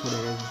रीजिंग में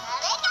छोड़ेगा।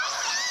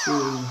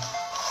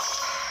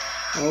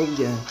 हो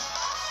गया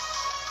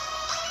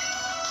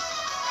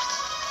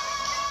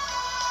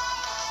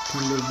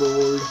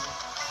Thunderbolt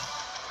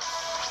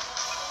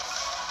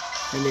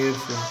and air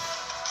slash.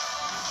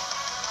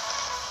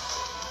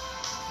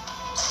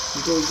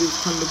 Go this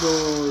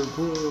thunderbolt,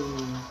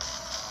 boom.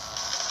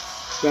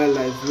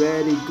 Paralyzed,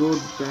 very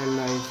good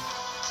paralyzed.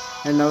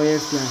 And now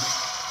air slash.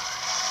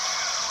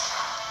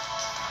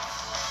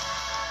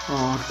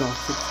 और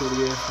toxic छोड़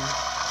गया इसमें,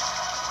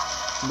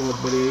 बहुत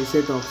बढ़िया।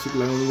 इसे टॉक्सिक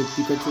लगा, मुझे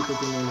पिकाचू को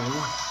तो नहीं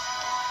लगा।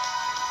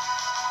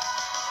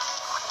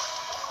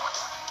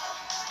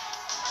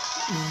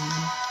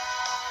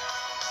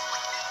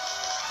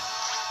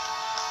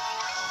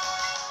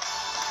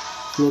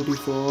 फ्लोटी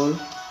फॉल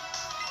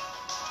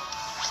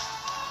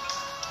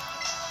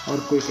और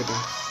कोई कटा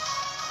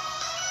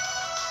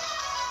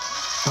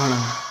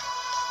हाँ।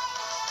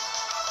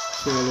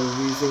 चलो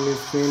वीजिंग इज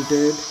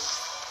फेंटेड।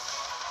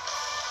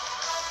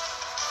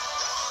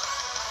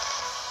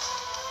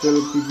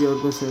 चलो पीजी और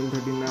को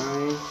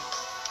 739।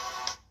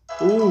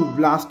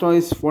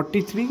 ब्लास्टॉइस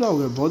 43 का हो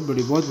गया, बहुत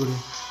बड़ी बहुत बड़ी।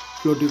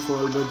 फ्लोटी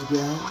फॉल बच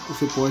गया है,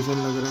 उसे पॉइजन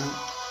लग रहा है।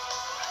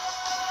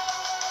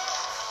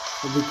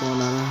 अभी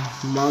कौन आ रहा है?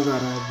 मग आ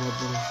रहा है, बहुत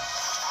बड़ा।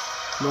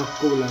 मग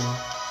को बुलाया।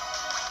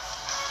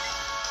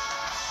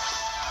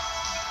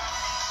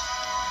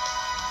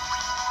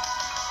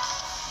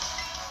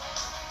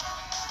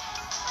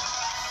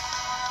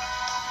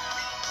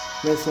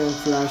 मैं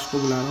फ्लैश को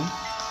बुला रहा हूँ।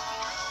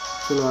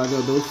 चलो आ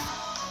जाओ दोस्त,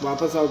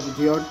 वापस आओ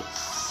जियोट।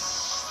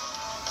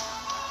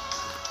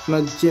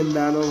 जिम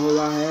बैनर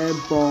हुआ है,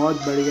 बहुत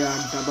बढ़िया।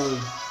 Double,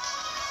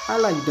 I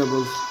like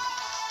doubles.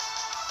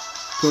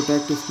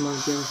 Protect इस्तेमाल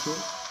किया उसे,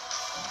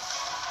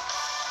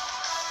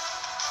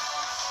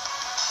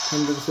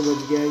 थंडर से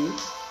बच गया ये।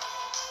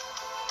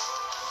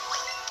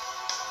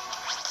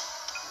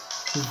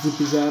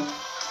 जिपी जैप,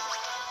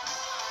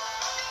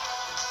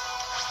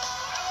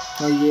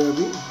 और ये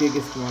अभी बिग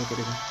इस्तेमाल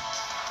करेगा।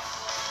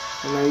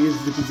 and I use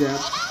the jab.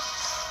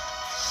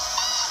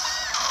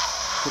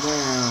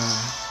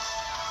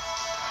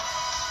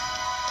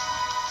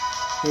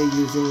 Hey,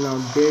 using now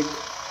big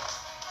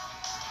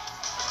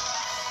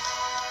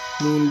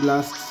moon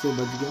blast से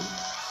बच गया।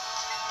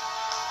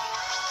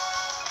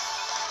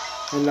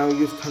 And now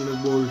use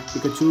thunderbolt.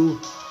 Pikachu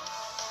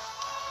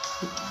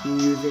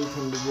using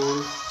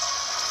thunderbolt.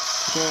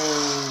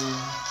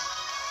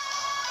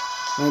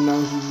 And now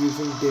he's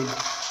using big.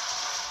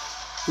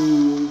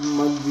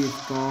 Mug is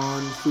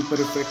gone.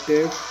 Super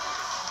effective.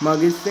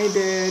 Mug is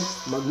fainted,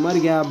 मग मर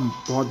गया,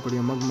 बहुत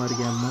बढ़िया, मग मर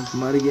गया, मग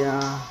मर गया।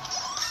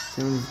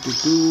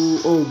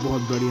 72, ओह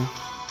बहुत बढ़िया,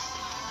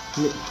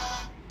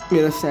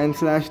 मेरा सैंड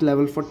स्लैश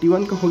लेवल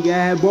 41 का हो गया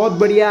है, बहुत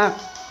बढ़िया,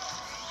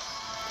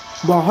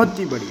 बहुत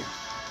ही बढ़िया।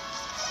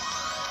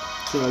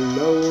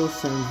 चलो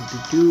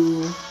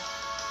 72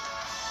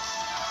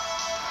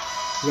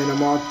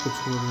 वेनमॉट को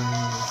छोड़ रहे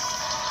हैं।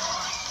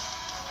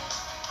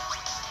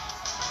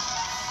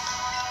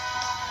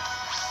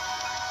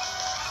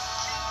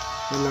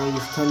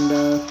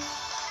 थंडर,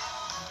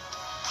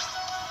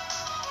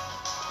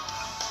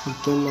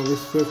 तुम अभी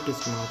स्विफ्ट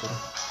इस्तेमाल करो,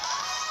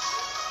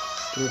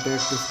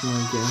 प्रोटेक्ट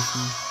इस्तेमाल किया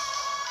इसमें।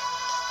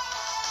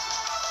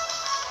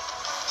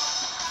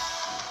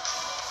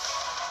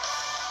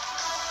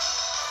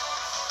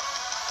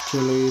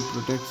 चलो ये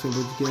प्रोटेक्ट से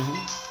बच गया है।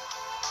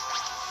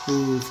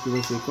 इसके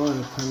बाद एक और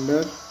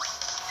थंडर,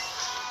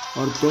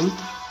 और तुम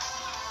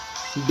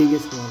डिग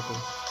इस्तेमाल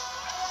करो।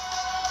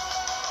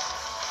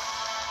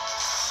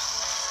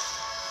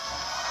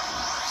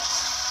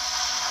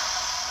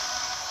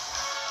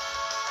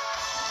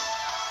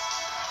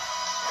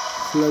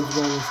 फ्लड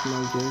बॉम्ब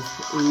इस्तेमाल किया,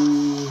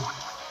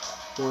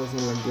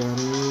 पॉइजन लग गया,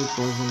 रे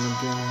पॉइजन लग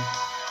गया है।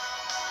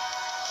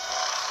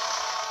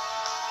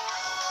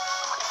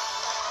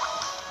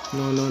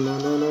 No no no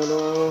no no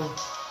no,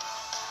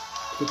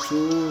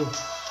 Pikachu,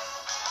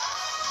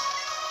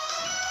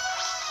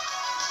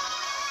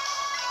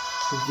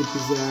 zippy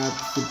zap,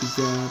 zippy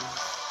zap।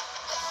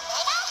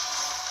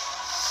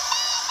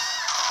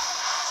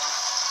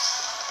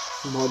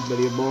 बहुत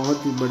बढ़िया,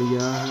 बहुत ही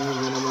बढ़िया है,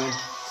 वेनम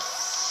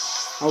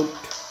आउट।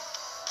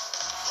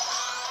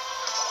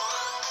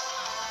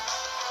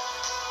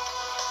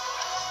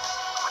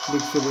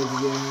 बिग से बच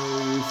गया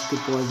है, इसके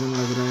पॉइजन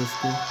लग रहा है,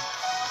 इसको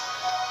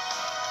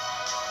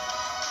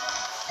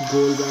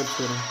गोल बैट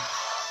करा,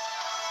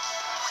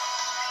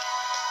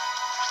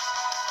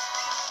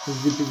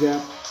 zip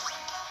JAP,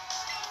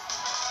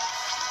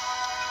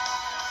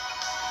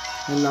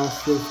 and now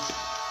Swift.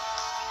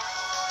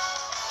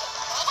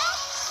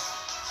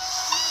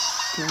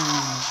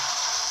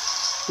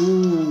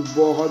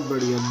 बहुत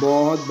बढ़िया,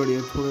 बहुत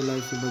बढ़िया, थोड़े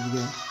लाइफ से बच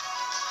गया,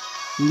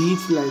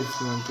 लीच लाइफ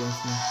इस्तेमाल किया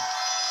इसने।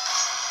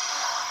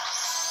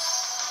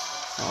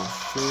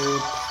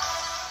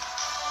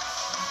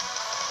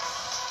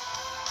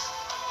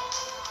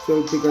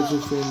 चल पिकाचू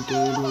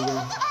फेंटेड हो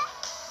गया,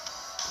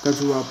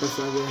 पिकाचू वापस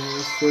आ गया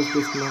है, स्विफ्ट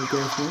इस्तेमाल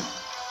किया इसने,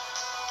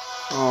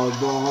 और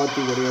बहुत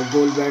ही बढ़िया,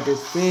 गोल bat is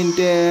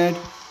fainted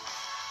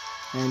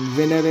and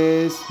winner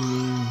is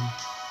me.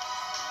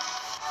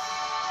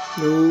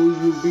 Oh,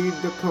 you beat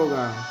the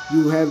Koga.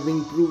 You have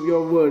been proved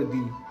you're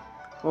worthy.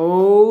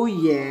 Oh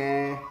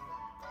yeah.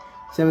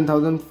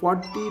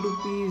 7,040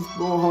 rupees.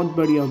 बहुत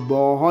बढ़िया,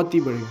 बहुत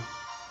ही बढ़िया।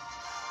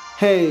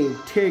 Hey,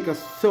 take a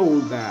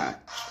soul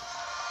badge.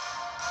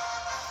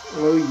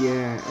 Oh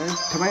yeah, and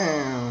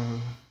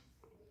tamam.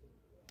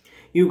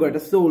 You got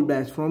a soul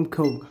badge from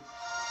Koga.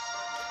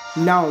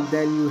 Now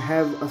then you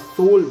have a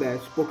soul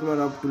badge.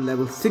 Pokemon up to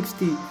level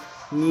 60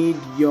 need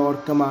your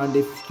command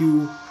if you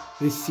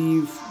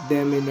receive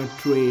them in a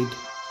trade.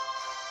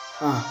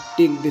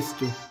 Take this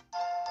too.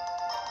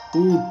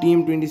 Team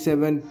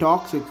 27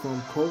 Toxic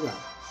from Koga.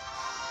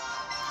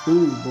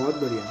 बहुत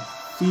बढ़िया.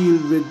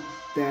 Sealed with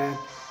that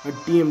a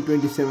Team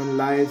 27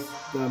 lies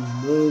the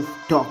move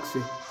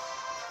Toxic.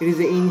 It is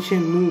an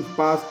ancient move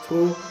passed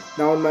through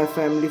down my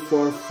family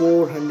for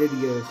 400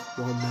 years.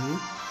 बहुत बढ़िया.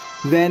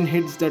 When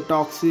hits the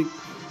Toxic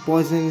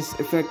poisonous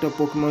effect, a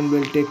Pokemon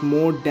will take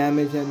more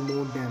damage and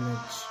more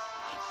damage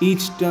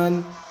each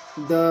turn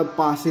the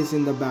passes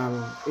in the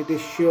battle. It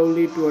is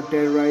surely to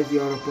terrorize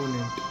your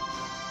opponent.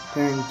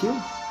 Thank you.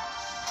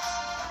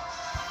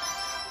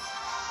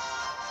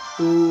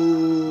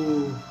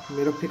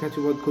 मेरा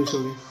Pikachu बहुत खुश हो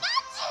गया.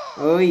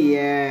 Oh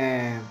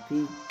yeah,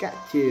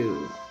 Pikachu.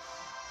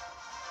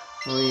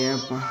 Oh yeah,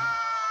 pa.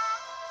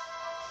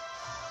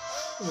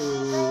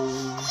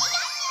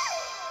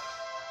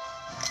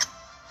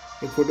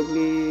 एक photo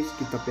please.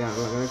 कितना प्यारा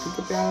लग रहा है,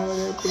 कितना प्यारा लग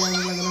रहा है, प्यारा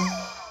लग रहा है.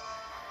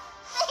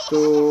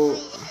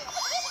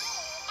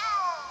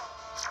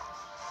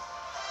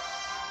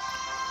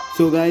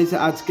 तो गाइस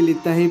आज के लिए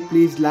इतना ही.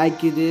 प्लीज़ लाइक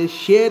कीजिए,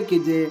 शेयर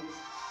कीजिए,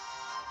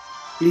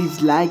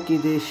 प्लीज़ लाइक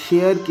कीजिए,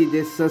 शेयर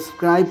कीजिए,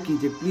 सब्सक्राइब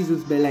कीजिए. प्लीज़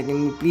उस बेल आइकन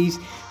में प्लीज़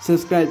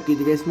सब्सक्राइब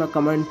कीजिएगा. इसमें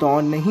कमेंट तो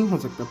ऑन नहीं हो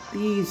सकता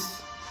प्लीज़.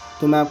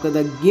 तो मैं आपका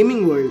द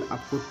गेमिंग वर्ल्ड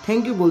आपको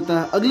थैंक यू बोलता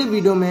है. अगले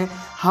वीडियो में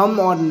हम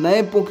और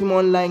नए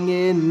पोकेमॉन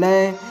लाएंगे,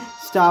 नए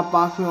स्टार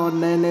पार्क में, और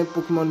नए नए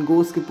पोकेमॉन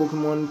गोस के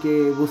पोकेमॉन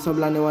के वो सब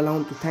लाने वाला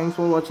हूँ. तो thanks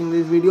for watching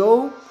this video.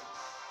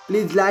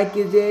 Please like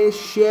कीजिए,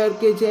 शेयर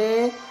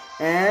कीजिए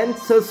एंड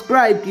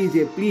सब्सक्राइब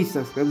कीजिए. प्लीज़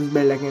सब्सक्राइब,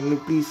 बेल आइकन में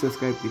प्लीज़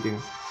सब्सक्राइब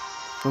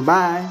कीजिएगा.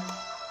 Bye.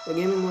 The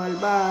gaming world,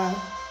 bye.